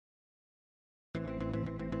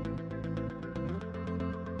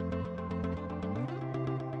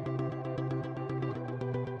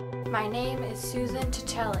My name is Susan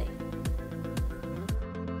Titelli.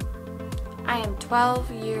 I am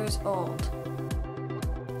 12 years old.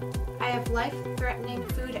 I have life-threatening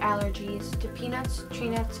food allergies to peanuts, tree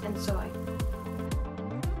nuts, and soy.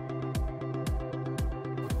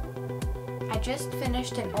 I just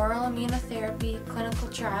finished an oral immunotherapy clinical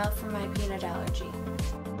trial for my peanut allergy.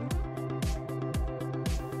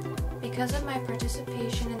 Because of my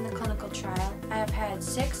participation in the clinical trial, I have had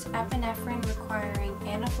 6 epinephrine requiring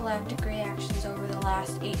anaphylactic reactions over the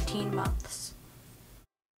last 18 months.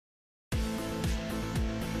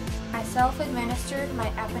 I self-administered my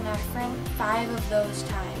epinephrine 5 of those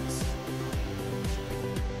times.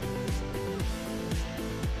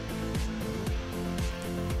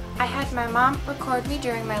 I had my mom record me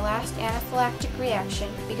during my last anaphylactic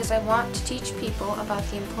reaction because I want to teach people about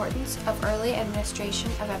the importance of early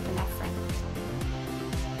administration of epinephrine.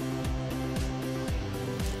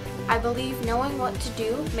 I believe knowing what to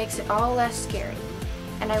do makes it all less scary,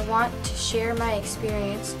 and I want to share my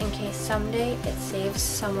experience in case someday it saves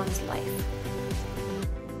someone's life.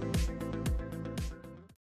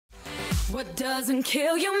 What doesn't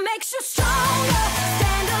kill you makes you stronger.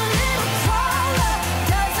 Stand a little taller.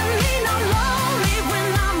 Doesn't mean I'm lonely when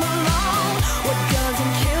I'm alone. What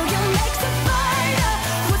doesn't kill you makes a fighter.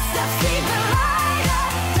 Footsteps even lighter.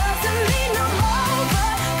 Doesn't mean I'm over,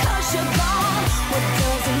 'cause you're gone. What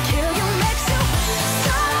doesn't kill you makes you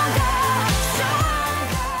stronger,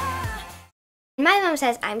 stronger. My mom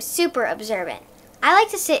says I'm super observant. I like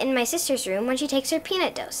to sit in my sister's room when she takes her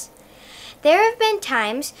peanut dose. There have been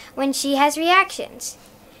times when she has reactions.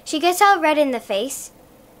 She gets all red in the face,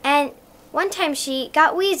 and one time she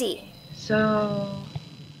got wheezy. So,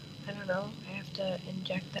 I don't know, I have to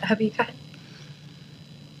inject the EpiPen.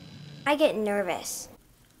 I get nervous.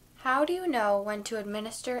 How do you know when to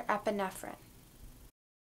administer epinephrine?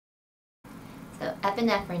 So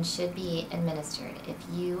epinephrine should be administered if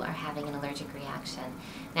you are having an allergic reaction.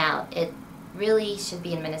 Now, it really should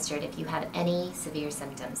be administered if you have any severe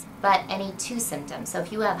symptoms, but any 2 symptoms. So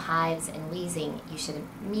if you have hives and wheezing, you should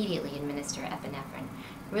immediately administer epinephrine.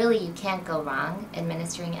 Really, you can't go wrong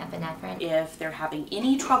administering epinephrine. If they're having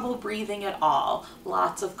any trouble breathing at all,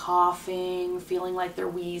 lots of coughing, feeling like they're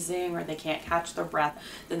wheezing or they can't catch their breath,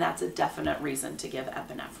 then that's a definite reason to give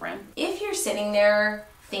epinephrine. If you're sitting there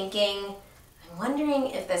thinking, I'm wondering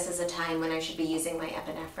if this is a time when I should be using my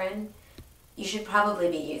epinephrine, you should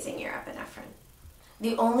probably be using your epinephrine.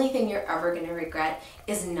 The only thing you're ever going to regret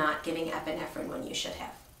is not giving epinephrine when you should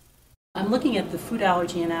have. I'm looking at the Food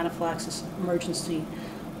Allergy and Anaphylaxis Emergency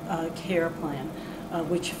Care Plan,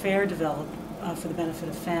 which FAIR developed for the benefit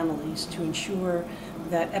of families to ensure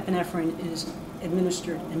that epinephrine is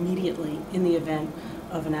administered immediately in the event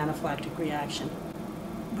of an anaphylactic reaction.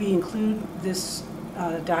 We include this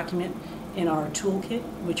document in our toolkit,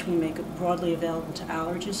 which we make broadly available to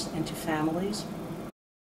allergists and to families.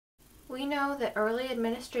 We know that early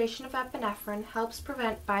administration of epinephrine helps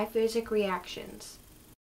prevent biphasic reactions.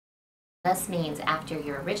 This means after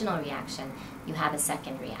your original reaction, you have a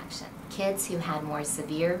second reaction. Kids who had more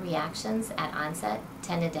severe reactions at onset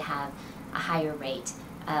tended to have a higher rate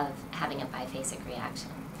of having a biphasic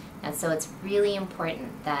reaction. And so it's really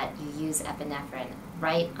important that you use epinephrine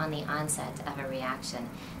right on the onset of a reaction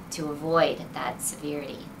to avoid that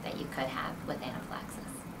severity that you could have with anaphylaxis.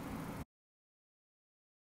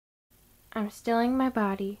 I'm stilling my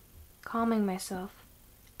body, calming myself,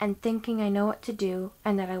 and thinking I know what to do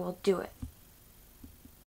and that I will do it.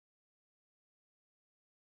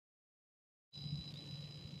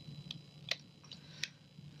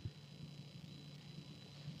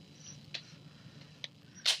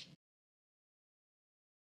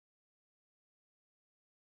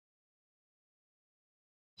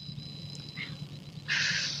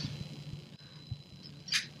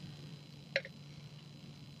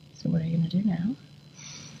 So what are you going to do now?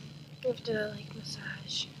 You have to,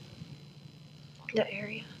 massage the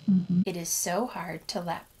area. It is so hard to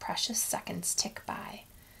let precious seconds tick by,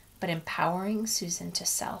 but empowering Susan to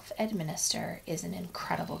self-administer is an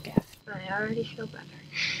incredible gift. I already feel better,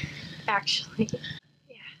 actually.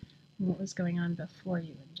 Yeah. What was going on before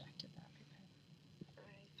you injected that?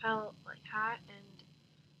 I felt hot and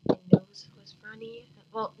my nose was runny.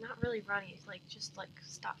 Well, not really runny, just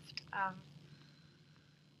stuffed.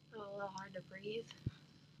 A little hard to breathe.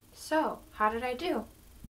 So, how did I do?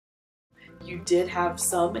 you did have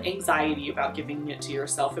some anxiety about giving it to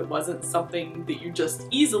yourself. It wasn't something that you just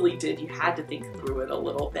easily did. You had to think through it a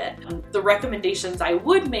little bit. The recommendations I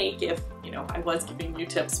would make, if I was giving you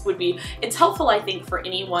tips, would be, it's helpful, I think, for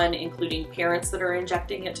anyone, including parents that are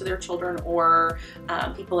injecting it to their children or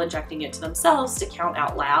people injecting it to themselves, to count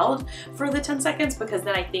out loud for the 10 seconds, because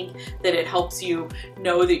then I think that it helps you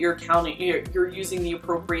know that you're counting, you're using the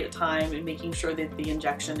appropriate time and making sure that the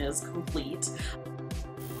injection is complete.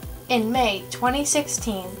 In May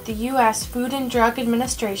 2016, the U.S. Food and Drug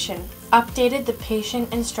Administration updated the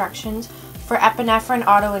patient instructions for epinephrine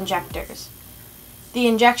auto-injectors. The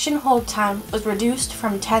injection hold time was reduced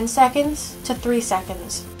from 10 seconds to 3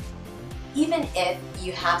 seconds. Even if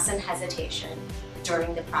you have some hesitation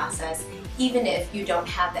during the process, even if you don't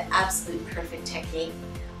have the absolute perfect technique,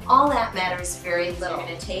 all that matters very little. You're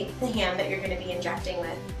going to take the hand that you're going to be injecting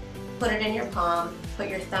with, put it in your palm, put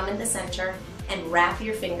your thumb in the center, and wrap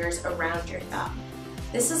your fingers around your thumb.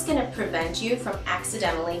 This is going to prevent you from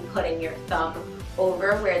accidentally putting your thumb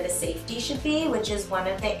over where the safety should be, which is one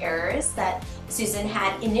of the errors that Susan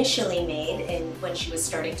had initially made when she was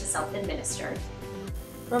starting to self-administer.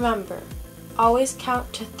 Remember, always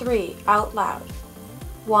count to 3 out loud.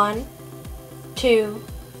 1, 2,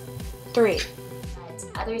 3.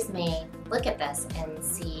 Others may look at this and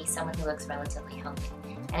see someone who looks relatively healthy.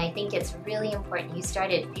 And I think it's really important. You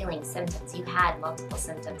started feeling symptoms. You had multiple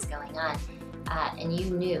symptoms going on, and you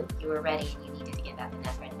knew you were ready and you needed to give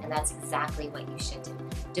epinephrine. And that's exactly what you should do.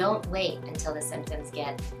 Don't wait until the symptoms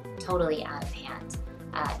get totally out of hand.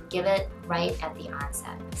 Give it right at the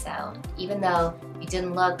onset. So even though you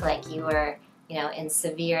didn't look like you were, in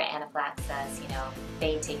severe anaphylaxis,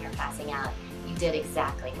 fainting or passing out, you did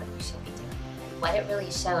exactly what you should be doing. And what it really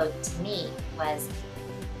showed to me was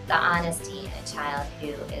the honesty in a child who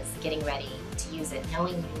is getting ready to use it,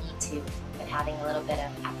 knowing you need to, but having a little bit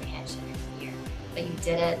of apprehension and fear. But you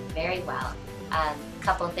did it very well.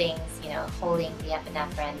 Couple things, holding the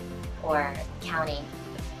epinephrine or counting.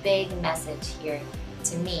 The big message here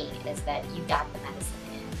to me is that you got the medicine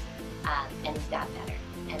in, and you got better.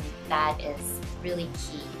 And that is really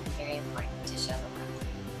key and very important to show the world.